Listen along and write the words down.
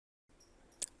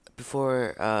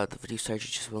before the video starts,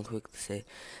 just want to quickly say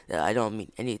that I don't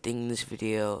mean anything in this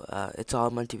video. It's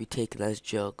all meant to be taken as a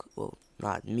joke. Well,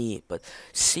 not me, but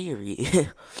Siri.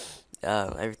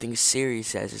 Everything Siri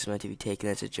says is meant to be taken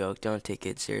as a joke. Don't take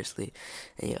it seriously.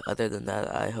 And yeah, other than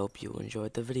that, I hope you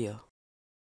enjoyed the video.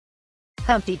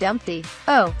 Humpty Dumpty.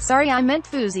 Oh, sorry, I meant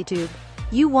Fouseytube.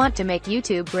 You want to make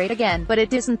YouTube great again, but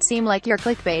it doesn't seem like your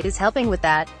clickbait is helping with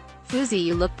that. Fousey,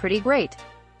 you look pretty great.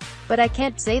 But I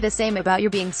can't say the same about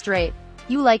your being straight.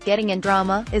 You like getting in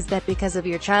drama. Is that because of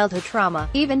your childhood trauma?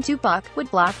 Even Tupac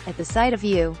would block at the sight of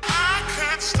you.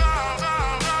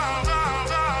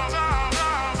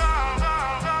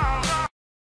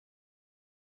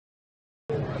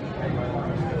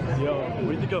 Yo, what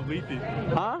do you think of Leafy?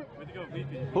 Huh? What do you think of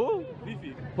Leafy? Who?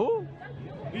 Leafy. Who?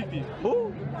 Leafy. Who?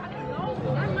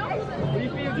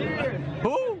 Leafy is here.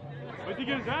 Who? What do you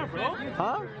think of that, bro?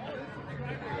 Huh?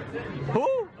 Who?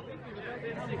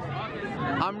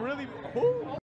 I'm really... Who?